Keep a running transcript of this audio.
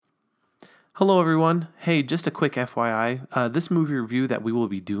Hello, everyone. Hey, just a quick FYI. This movie review that we will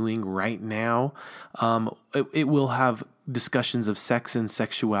be doing right now, it will have discussions of sex and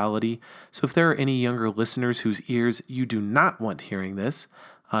sexuality. So if there are any younger listeners whose ears you do not want hearing this,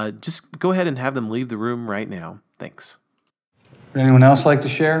 just go ahead and have them leave the room right now. Thanks. Would anyone else like to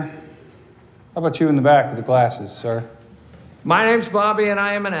share? How about you in the back with the glasses, sir? My name's Bobby, and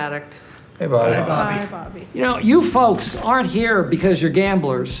I am an addict. Hey, Bobby. Hi, Bobby. Hi, Bobby. You know, you folks aren't here because you're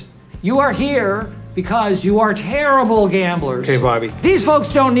gamblers. You are here because you are terrible gamblers. Okay, Bobby. These folks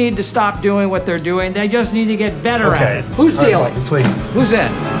don't need to stop doing what they're doing. They just need to get better at Okay. it. Who's All right, dealing? Bobby, please. Who's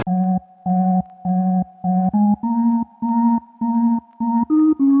in?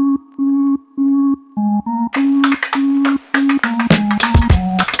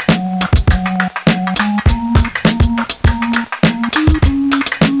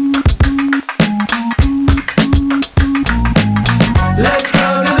 Let's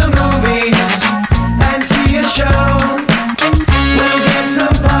go to the movies and see a show. We'll get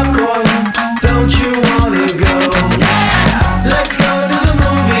some popcorn. Don't you wanna go? Yeah! Let's go to the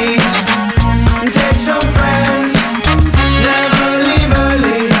movies and take some friends. Never leave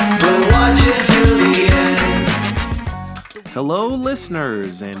early. We'll watch it till the end. Hello,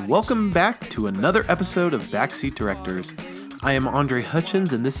 listeners, and welcome back to another episode of Backseat Directors. I am Andre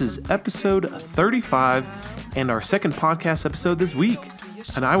Hutchins, and this is episode 35 and our second podcast episode this week.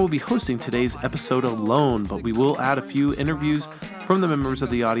 And I will be hosting today's episode alone, but we will add a few interviews from the members of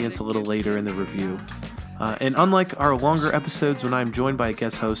the audience a little later in the review. And unlike our longer episodes when I'm joined by a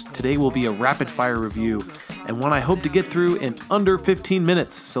guest host, today will be a rapid-fire review, and one I hope to get through in under 15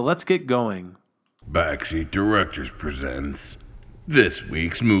 minutes, so let's get going. Backseat Directors presents this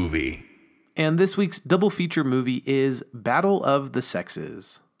week's movie. And this week's double feature movie is Battle of the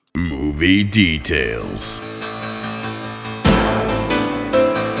Sexes. Movie details.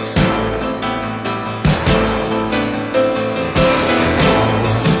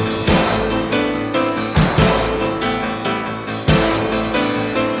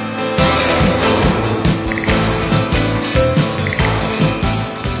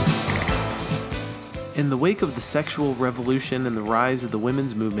 In the wake of the sexual revolution and the rise of the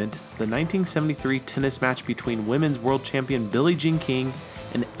women's movement, the 1973 tennis match between women's world champion Billie Jean King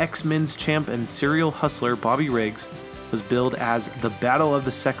and ex-men's champ and serial hustler Bobby Riggs was billed as the Battle of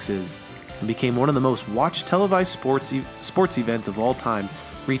the Sexes and became one of the most watched televised sports events of all time,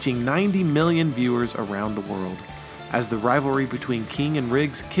 reaching 90 million viewers around the world. As the rivalry between King and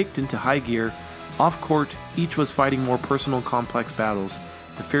Riggs kicked into high gear, off-court, each was fighting more personal and complex battles.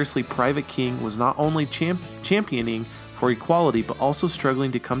 The fiercely private King was not only championing for equality, but also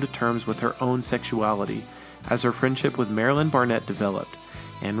struggling to come to terms with her own sexuality as her friendship with Marilyn Barnett developed.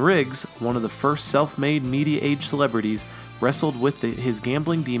 And Riggs, one of the first self-made media-age celebrities, wrestled with his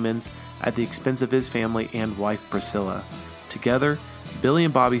gambling demons at the expense of his family and wife Priscilla. Together, Billie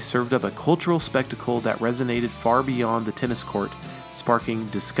and Bobby served up a cultural spectacle that resonated far beyond the tennis court, sparking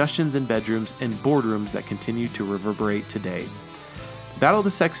discussions in bedrooms and boardrooms that continue to reverberate today. Battle of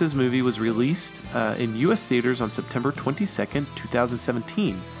the Sexes movie was released in U.S. theaters on September 22nd,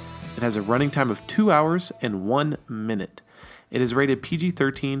 2017. It has a running time of 2 hours and 1 minute. It is rated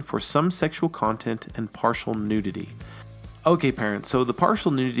PG-13 for some sexual content and partial nudity. Okay, parents, so the partial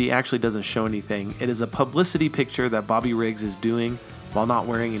nudity actually doesn't show anything. It is a publicity picture that Bobby Riggs is doing while not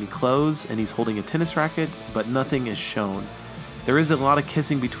wearing any clothes, and he's holding a tennis racket, but nothing is shown. There is a lot of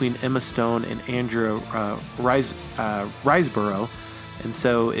kissing between Emma Stone and Andrea Riseborough. And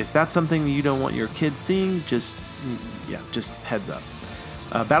so if that's something that you don't want your kids seeing, just heads up.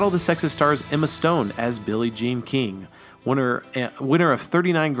 Battle of the Sexes stars Emma Stone as Billie Jean King, winner of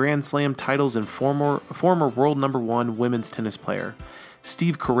 39 Grand Slam titles and former world number one women's tennis player.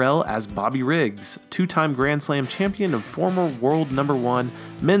 Steve Carell as Bobby Riggs, two-time Grand Slam champion and former world number one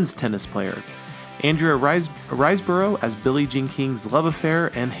men's tennis player. Andrea Riseborough as Billie Jean King's love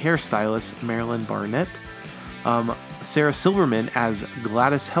affair and hairstylist Marilyn Barnett. Sarah Silverman as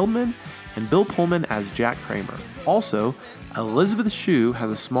Gladys Heldman, and Bill Pullman as Jack Kramer. Also, Elizabeth Shue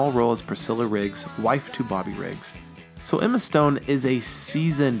has a small role as Priscilla Riggs, wife to Bobby Riggs. So Emma Stone is a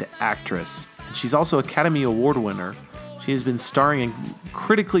seasoned actress, and she's also Academy Award winner. She has been starring in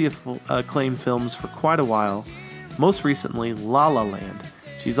critically acclaimed films for quite a while, most recently La La Land.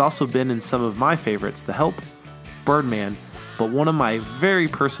 She's also been in some of my favorites, The Help, Birdman, but one of my very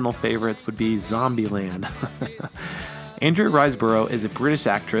personal favorites would be Zombieland. Andrea Riseborough is a British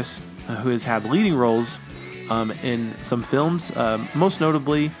actress who has had leading roles in some films, most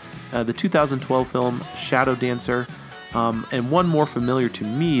notably the 2012 film Shadow Dancer, and one more familiar to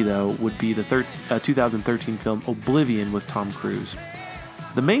me, though, would be the 2013 film Oblivion with Tom Cruise.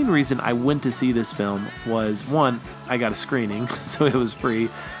 The main reason I went to see this film was, one, I got a screening, so it was free,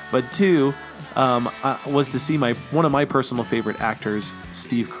 but two, was to see one of my personal favorite actors,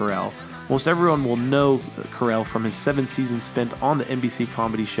 Steve Carell. Most everyone will know Carell from his 7 seasons spent on the NBC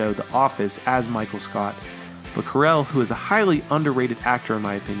comedy show The Office as Michael Scott. But Carell, who is a highly underrated actor in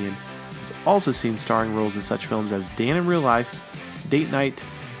my opinion, is also seen starring roles in such films as Dan in Real Life, Date Night,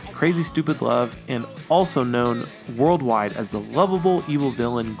 Crazy Stupid Love, and also known worldwide as the lovable evil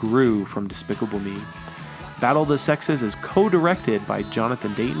villain Gru from Despicable Me. Battle of the Sexes is co-directed by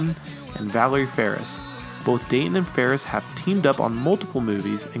Jonathan Dayton and Valerie Faris. Both Dayton and Faris have teamed up on multiple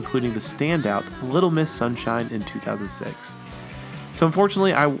movies, including the standout Little Miss Sunshine in 2006. So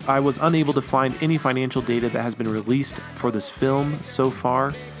unfortunately, I was unable to find any financial data that has been released for this film so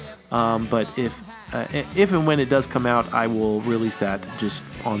far, but if and when it does come out, I will release that just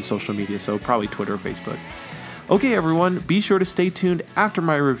on social media, so probably Twitter or Facebook. Okay, everyone, be sure to stay tuned after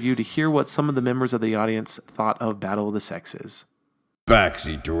my review to hear what some of the members of the audience thought of Battle of the Sexes.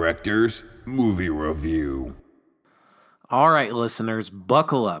 Backseat Directors Movie Review. All right, listeners,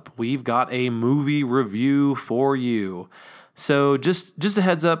 buckle up. We've got a movie review for you. So just a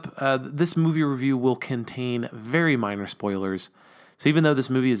heads up, this movie review will contain very minor spoilers. So even though this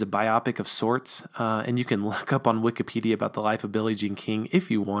movie is a biopic of sorts, and you can look up on Wikipedia about the life of Billie Jean King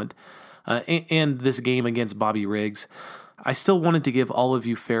if you want, and this game against Bobby Riggs, I still wanted to give all of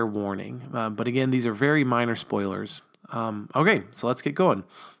you fair warning. But again, these are very minor spoilers. Okay, so let's get going.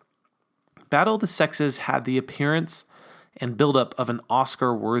 Battle of the Sexes had the appearance and buildup of an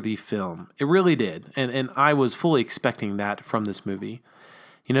Oscar-worthy film. It really did, and I was fully expecting that from this movie.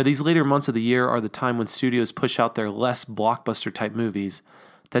 You know, these later months of the year are the time when studios push out their less blockbuster-type movies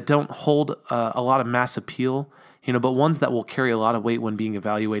that don't hold a lot of mass appeal, but ones that will carry a lot of weight when being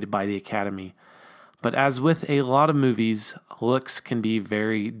evaluated by the Academy. But as with a lot of movies, looks can be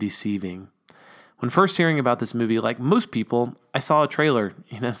very deceiving. When first hearing about this movie, like most people, I saw a trailer,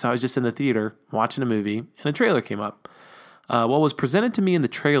 so I was just in the theater watching a movie, and a trailer came up. What was presented to me in the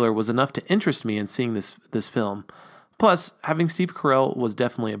trailer was enough to interest me in seeing this film. Plus, having Steve Carell was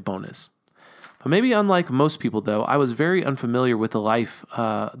definitely a bonus. But maybe unlike most people, though, I was very unfamiliar with the life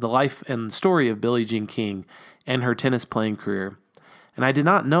and story of Billie Jean King and her tennis playing career. And I did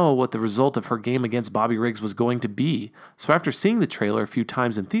not know what the result of her game against Bobby Riggs was going to be. So after seeing the trailer a few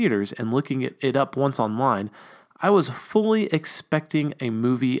times in theaters and looking it up once online, I was fully expecting a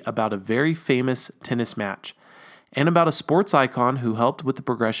movie about a very famous tennis match and about a sports icon who helped with the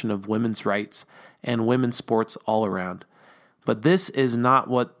progression of women's rights and women's sports all around. But this is not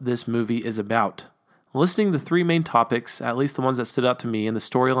what this movie is about. Listing the 3 main topics, at least the ones that stood out to me in the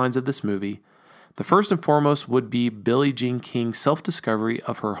storylines of this movie, the first and foremost would be Billie Jean King's self-discovery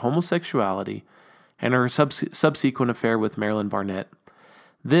of her homosexuality and her subsequent affair with Marilyn Barnett.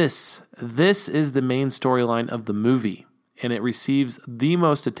 This is the main storyline of the movie, and it receives the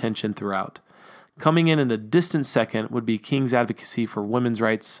most attention throughout. Coming in at a distant second would be King's advocacy for women's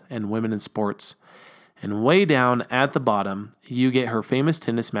rights and women in sports. And way down at the bottom, you get her famous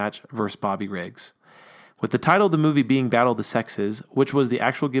tennis match versus Bobby Riggs. With the title of the movie being Battle of the Sexes, which was the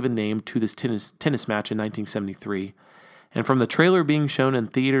actual given name to this tennis match in 1973, and from the trailer being shown in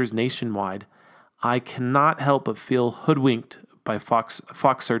theaters nationwide, I cannot help but feel hoodwinked by Fox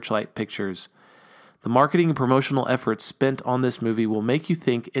Searchlight Pictures. The marketing and promotional efforts spent on this movie will make you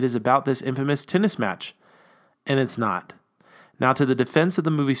think it is about this infamous tennis match, and it's not. Now, to the defense of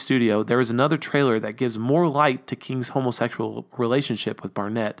the movie studio, there is another trailer that gives more light to King's homosexual relationship with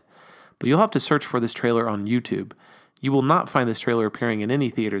Barnett, but you'll have to search for this trailer on YouTube. You will not find this trailer appearing in any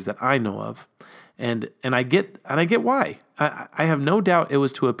theaters that I know of, and I get why. I have no doubt it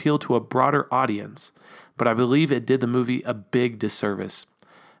was to appeal to a broader audience, but I believe it did the movie a big disservice.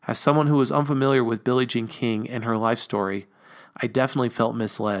 As someone who was unfamiliar with Billie Jean King and her life story, I definitely felt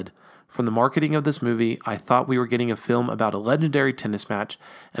misled. From the marketing of this movie, I thought we were getting a film about a legendary tennis match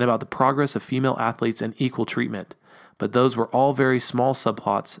and about the progress of female athletes and equal treatment, but those were all very small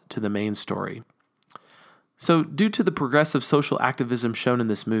subplots to the main story. So, due to the progressive social activism shown in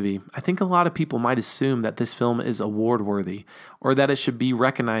this movie, I think a lot of people might assume that this film is award-worthy, or that it should be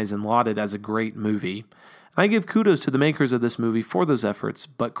recognized and lauded as a great movie. I give kudos to the makers of this movie for those efforts,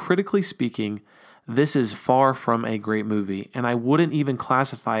 but critically speaking, this is far from a great movie, and I wouldn't even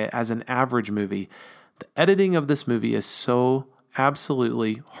classify it as an average movie. The editing of this movie is so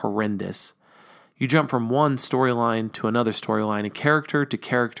absolutely horrendous. You jump from one storyline to another storyline and character to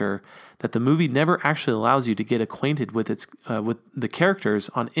character that the movie never actually allows you to get acquainted with with the characters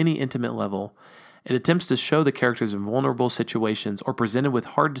on any intimate level. It attempts to show the characters in vulnerable situations or presented with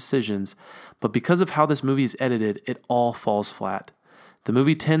hard decisions, but because of how this movie is edited, it all falls flat. The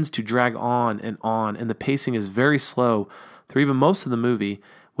movie tends to drag on, and the pacing is very slow through even most of the movie,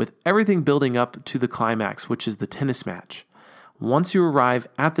 with everything building up to the climax, which is the tennis match. Once you arrive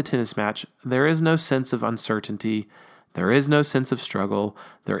at the tennis match, there is no sense of uncertainty, there is no sense of struggle,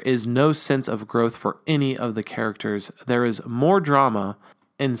 there is no sense of growth for any of the characters. There is more drama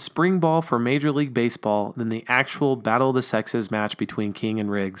in spring ball for Major League Baseball than the actual Battle of the Sexes match between King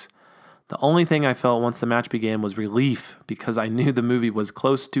and Riggs. The only thing I felt once the match began was relief, because I knew the movie was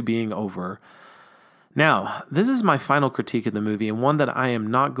close to being over. Now, this is my final critique of the movie, and one that I am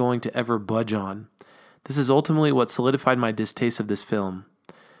not going to ever budge on. This is ultimately what solidified my distaste of this film.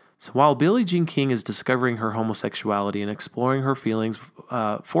 So while Billie Jean King is discovering her homosexuality and exploring her feelings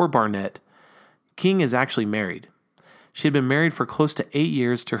for Barnett, King is actually married. She had been married for close to 8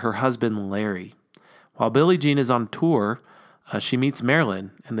 years to her husband, Larry. While Billie Jean is on tour, she meets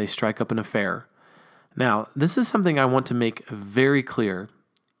Marilyn, and they strike up an affair. Now, this is something I want to make very clear.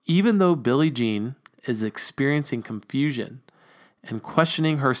 Even though Billie Jean is experiencing confusion and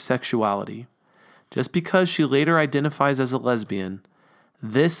questioning her sexuality, just because she later identifies as a lesbian,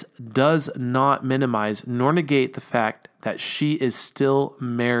 this does not minimize nor negate the fact that she is still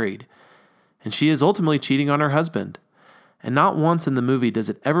married, and she is ultimately cheating on her husband. And not once in the movie does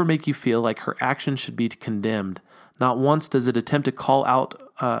it ever make you feel like her actions should be condemned. Not once does it attempt to call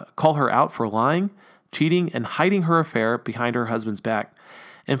her out for lying, cheating, and hiding her affair behind her husband's back.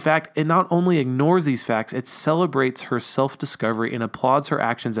 In fact, it not only ignores these facts, it celebrates her self-discovery and applauds her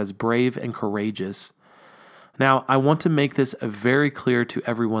actions as brave and courageous. Now, I want to make this very clear to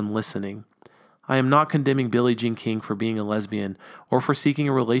everyone listening. I am not condemning Billie Jean King for being a lesbian or for seeking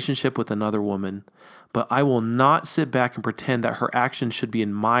a relationship with another woman, but I will not sit back and pretend that her actions should be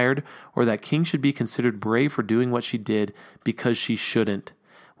admired or that King should be considered brave for doing what she did, because she shouldn't.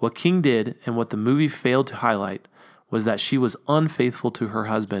 What King did, and what the movie failed to highlight, was that she was unfaithful to her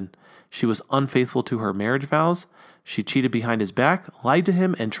husband. She was unfaithful to her marriage vows. She cheated behind his back, lied to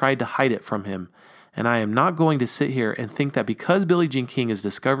him, and tried to hide it from him. And I am not going to sit here and think that because Billie Jean King is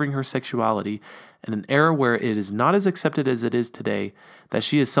discovering her sexuality in an era where it is not as accepted as it is today, that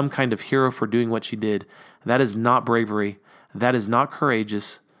she is some kind of hero for doing what she did. That is not bravery. That is not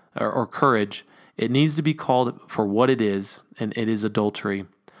courageous or courage. It needs to be called for what it is, and it is adultery.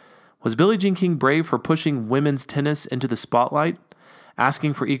 Was Billie Jean King brave for pushing women's tennis into the spotlight,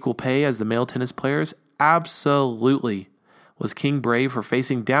 asking for equal pay as the male tennis players? Absolutely. Was King brave for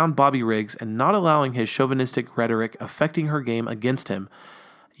facing down Bobby Riggs and not allowing his chauvinistic rhetoric affecting her game against him?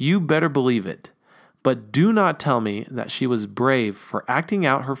 You better believe it. But do not tell me that she was brave for acting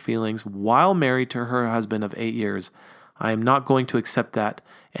out her feelings while married to her husband of 8 years. I am not going to accept that,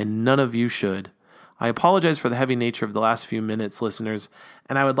 and none of you should. I apologize for the heavy nature of the last few minutes, listeners,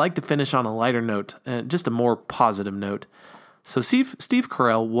 and I would like to finish on a lighter note, just a more positive note. So Steve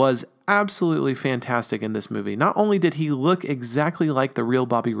Carell was absolutely fantastic in this movie. Not only did he look exactly like the real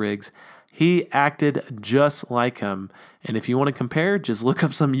Bobby Riggs, he acted just like him. And if you want to compare, just look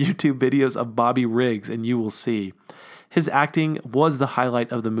up some YouTube videos of Bobby Riggs and you will see. His acting was the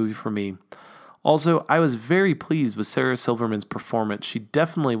highlight of the movie for me. Also, I was very pleased with Sarah Silverman's performance. She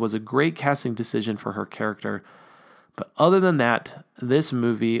definitely was a great casting decision for her character. But other than that, this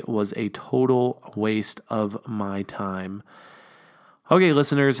movie was a total waste of my time. Okay,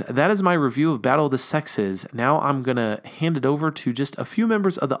 listeners, that is my review of Battle of the Sexes. Now I'm going to hand it over to just a few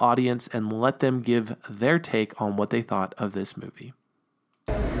members of the audience and let them give their take on what they thought of this movie.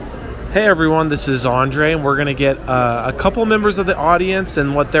 Hey everyone, this is Andre, and we're going to get a couple members of the audience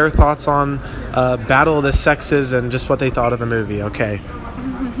and what their thoughts on Battle of the Sexes and just what they thought of the movie. Okay.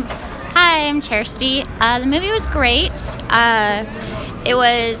 Hi, I'm Chersty. The movie was great. It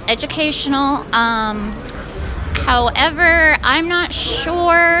was educational. However, I'm not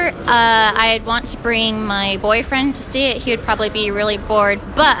sure I'd want to bring my boyfriend to see it. He would probably be really bored.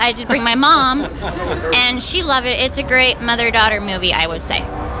 But I did bring my mom, and she loved it. It's a great mother-daughter movie, I would say.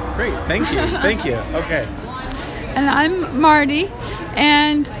 Great. Thank you. Thank you. Okay. And I'm Marty,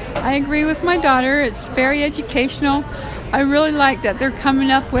 and I agree with my daughter. It's very educational. I really like that they're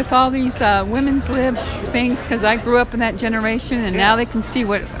coming up with all these women's lib things, because I grew up in that generation, and now they can see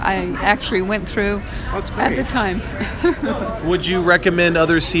what I actually went through at the time. Would you recommend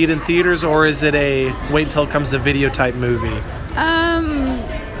others see it in theaters, or is it a wait until it comes to video type movie?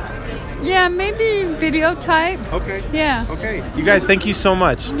 Yeah, maybe video type. Okay. Yeah. Okay. You guys, thank you so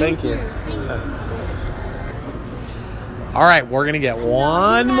much. Thank you. All right, we're going to get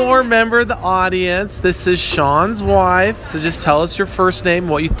one more member of the audience. This is Sean's wife. So just tell us your first name,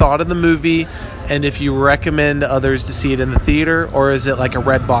 what you thought of the movie, and if you recommend others to see it in the theater, or is it like a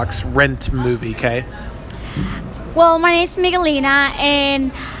Redbox rent movie, okay? Well, my name is Miguelina,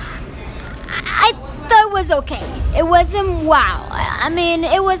 and I thought it was okay. It wasn't wow. I mean,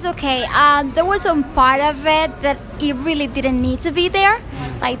 it was okay. There was some part of it that it really didn't need to be there,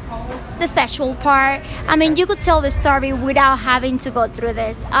 like the sexual part. I mean, you could tell the story without having to go through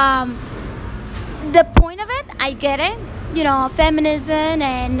this. The point of it, I get it. You know, feminism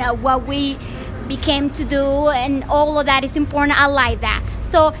and what we became to do and all of that is important. I like that.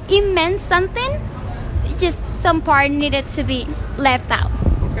 So it meant something. Just some part needed to be left out.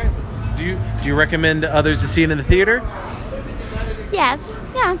 Okay. Do you recommend others to see it in the theater? Yes,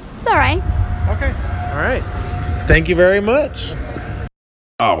 it's all right. Okay. All right. Thank you very much.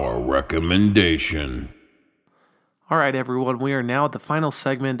 Our recommendation. All right, everyone. We are now at the final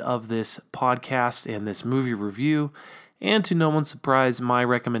segment of this podcast and this movie review. And to no one's surprise, my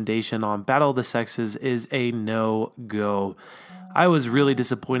recommendation on Battle of the Sexes is a no-go. I was really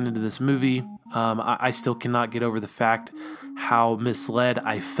disappointed in this movie. I still cannot get over the fact how misled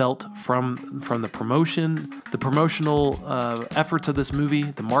I felt from the promotional efforts of this movie,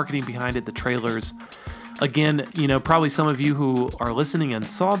 the marketing behind it, the trailers. Again, probably some of you who are listening and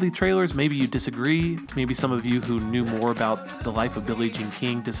saw the trailers, maybe you disagree. Maybe some of you who knew more about the life of Billie Jean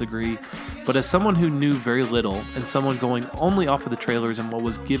King disagree. But as someone who knew very little and someone going only off of the trailers and what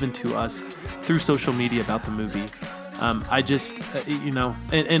was given to us through social media about the movie, I just,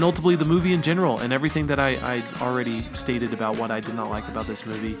 and ultimately the movie in general and everything that I already stated about what I did not like about this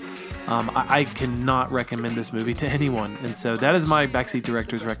movie, I cannot recommend this movie to anyone. And so that is my Backseat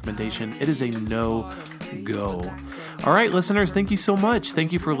Director's recommendation. It is a no-go. All right, listeners, thank you so much.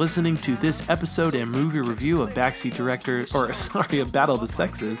 Thank you for listening to this episode and movie review of Backseat Director, of Battle of the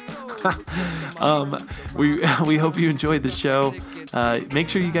Sexes. We hope you enjoyed the show. Make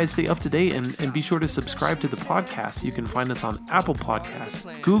sure you guys stay up to date and be sure to subscribe to the podcast. You can find us on Apple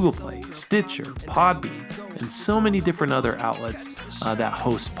Podcasts, Google Play, Stitcher, Podbean, and so many different other outlets that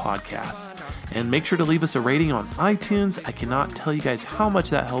host podcasts. And make sure to leave us a rating on iTunes. I cannot tell you guys how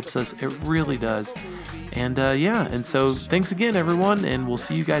much that helps us. It really does. And and so thanks again, everyone, and we'll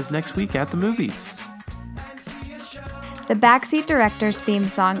see you guys next week at the movies. The Backseat Director's theme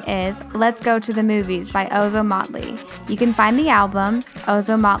song is Let's Go to the Movies by Ozo Motley. You can find the album,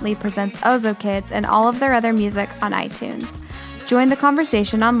 Ozo Motley Presents Ozo Kids, and all of their other music on iTunes. Join the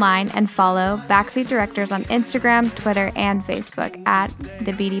conversation online and follow Backseat Directors on Instagram, Twitter, and Facebook at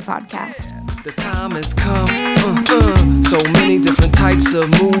The BD Podcast. The time has come, so many different types of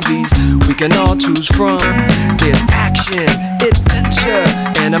movies we can all choose from. There's action, adventure,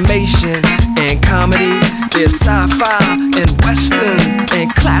 animation, and comedy. There's sci-fi and westerns and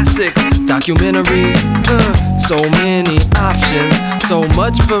classics, documentaries. So many options, so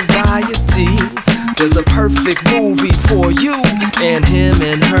much variety. There's a perfect movie for you and him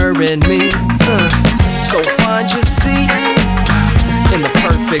and her and me. So find your seat in the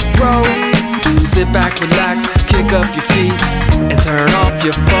perfect row. Sit back, relax, kick up your feet, and turn off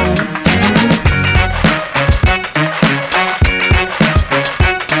your phone.